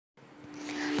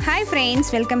Hi friends,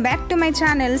 welcome back to my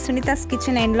channel Sunita's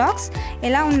kitchen and vlogs.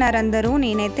 ఎలా ఉన్నారు అందరూ?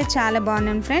 నేనైతే చాలా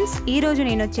బాగున్నాను ఫ్రెండ్స్. ఈరోజు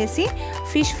నేను వచ్చేసి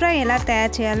ఫిష్ ఫ్రై ఎలా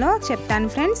తయారు చేయాలో చెప్తాను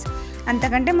ఫ్రెండ్స్.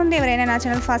 అంతకంటే ముందు ఎవరైనా నా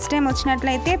ఛానల్ ఫస్ట్ టైం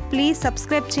వచ్చినట్లయితే ప్లీజ్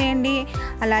సబ్స్క్రైబ్ చేయండి,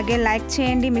 అలాగే లైక్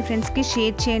చేయండి, మీ ఫ్రెండ్స్కి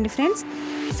షేర్ చేయండి ఫ్రెండ్స్.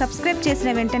 సబ్స్క్రైబ్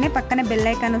చేసిన వెంటనే పక్కన బెల్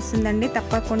ఐకాన్ వస్తుందండి,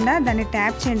 తప్పకుండా దాన్ని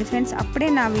ట్యాప్ చేయండి ఫ్రెండ్స్. అప్పుడే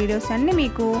నా వీడియోస్ అన్నీ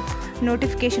మీకు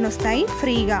నోటిఫికేషన్ వస్తాయి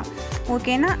ఫ్రీగా.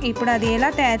 ఓకేనా? ఇప్పుడు అది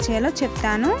ఎలా తయారు చేయాలో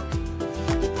చెప్తాను.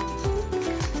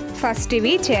 ఫస్ట్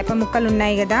ఇవి చేప ముక్కలు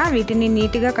ఉన్నాయి కదా, వీటిని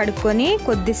నీట్గా కడుక్కొని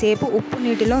కొద్దిసేపు ఉప్పు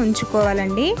నీటిలో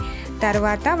ఉంచుకోవాలండి.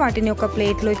 తర్వాత వాటిని ఒక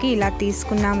ప్లేట్లోకి ఇలా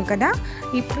తీసుకున్నాం కదా,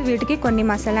 ఇప్పుడు వీటికి కొన్ని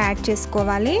మసాలా యాడ్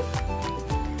చేసుకోవాలి.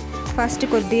 ఫస్ట్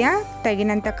కొద్దిగా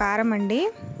తగినంత కారం అండి,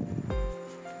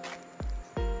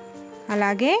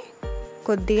 అలాగే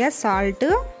కొద్దిగా సాల్ట్,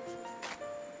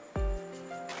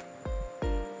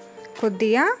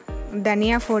 కొద్దిగా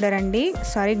ధనియా పౌడర్ అండి,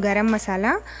 గరం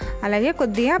మసాలా, అలాగే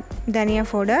కొద్దిగా ధనియా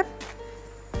పౌడర్,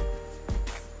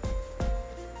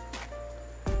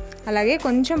 అలాగే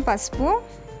కొంచెం పసుపు,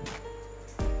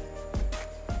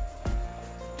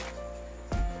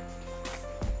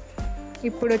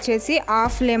 ఇప్పుడు వచ్చేసి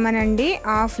హాఫ్ లెమన్ అండి,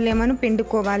 హాఫ్ లెమన్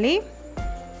పిండుకోవాలి.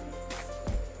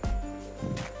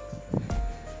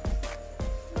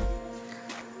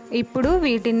 ఇప్పుడు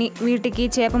వీటికి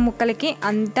చేప ముక్కలకి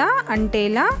అంతా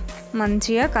అంటేలా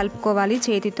మంచిగా కలుపుకోవాలి,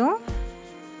 చేతితో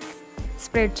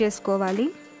స్ప్రెడ్ చేసుకోవాలి.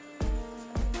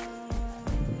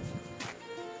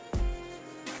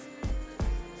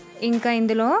 ఇంకా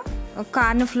ఇందులో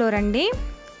కార్న్ ఫ్లోర్ అండి,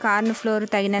 కార్న్ ఫ్లోర్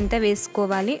తగినంత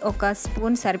వేసుకోవాలి, 1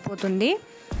 స్పూన్ సరిపోతుంది.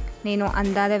 నేను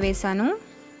అందాజ వేసాను.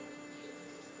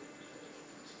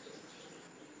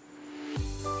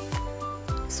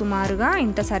 సుమారుగా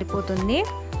ఇంత సరిపోతుంది.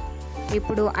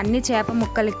 ఇప్పుడు అన్ని చేప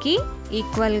ముక్కలకి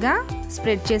ఈక్వల్గా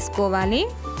స్ప్రెడ్ చేసుకోవాలి.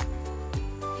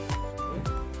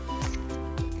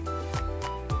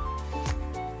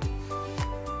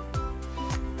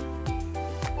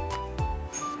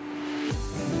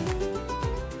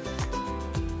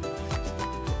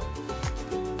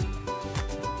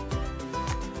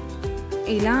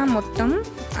 ఇలా మొత్తం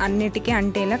అన్నిటికీ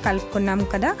అంటేలా కలుపుకున్నాం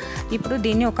కదా, ఇప్పుడు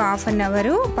దీన్ని ఒక హాఫ్ అన్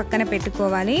అవర్ పక్కన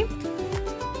పెట్టుకోవాలి.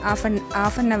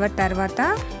 హాఫ్ అన్ అవర్ తర్వాత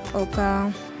ఒక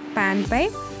ప్యాన్ పై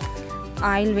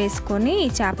ఆయిల్ వేసుకొని ఈ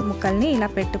చేప ముక్కల్ని ఇలా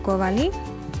పెట్టుకోవాలి.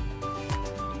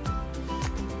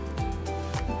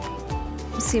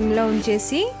 సిమ్లో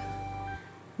ఉంచేసి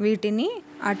వీటిని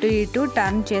అటు ఇటు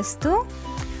టర్న్ చేస్తూ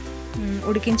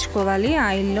ఉడికించుకోవాలి,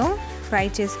 ఆయిల్లో ఫ్రై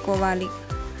చేసుకోవాలి.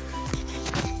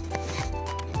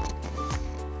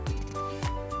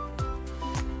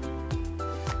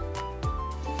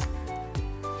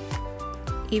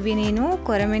 ఇవి నేను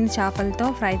కొరమీను చేపలతో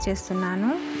ఫ్రై చేస్తున్నాను.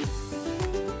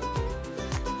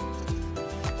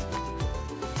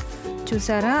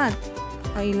 చూసారా,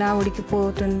 ఇలా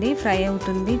ఉడికిపోతుంది, ఫ్రై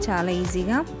అవుతుంది చాలా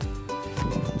ఈజీగా.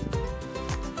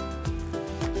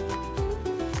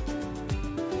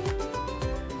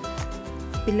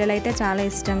 పిల్లలైతే చాలా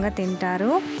ఇష్టంగా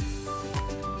తింటారు.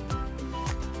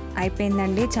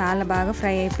 అయిపోయిందండి, చాలా బాగా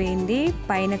ఫ్రై అయిపోయింది.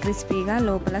 పైన క్రిస్పీగా,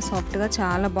 లోపల సాఫ్ట్గా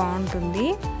చాలా బాగుంటుంది.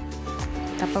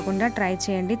 తప్పకుండా ట్రై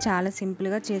చేయండి, చాలా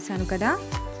సింపుల్గా చేశాను కదా.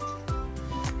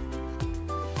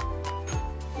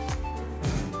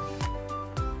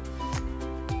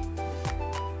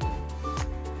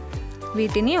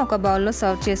 వీటిని ఒక బౌల్లో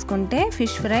సర్వ్ చేసుకుంటే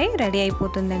ఫిష్ ఫ్రై రెడీ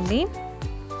అయిపోతుందండి.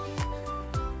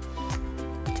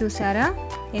 చూసారా,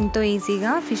 ఎంతో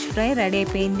ఈజీగా ఫిష్ ఫ్రై రెడీ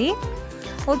అయిపోయింది.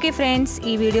 ఓకే ఫ్రెండ్స్,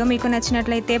 ఈ వీడియో మీకు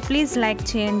నచ్చినట్లయితే ప్లీజ్ లైక్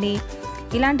చేయండి.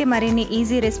 ఇలాంటి మరిన్ని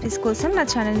ఈజీ రెసిపీస్ కోసం నా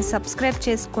ఛానల్ని సబ్స్క్రైబ్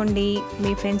చేసుకోండి,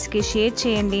 మీ ఫ్రెండ్స్కి షేర్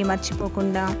చేయండి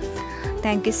మర్చిపోకుండా.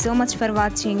 Thank you so much for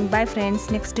watching. Bye friends,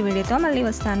 next వీడియోతో మళ్ళీ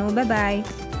వస్తాను. బాయ్.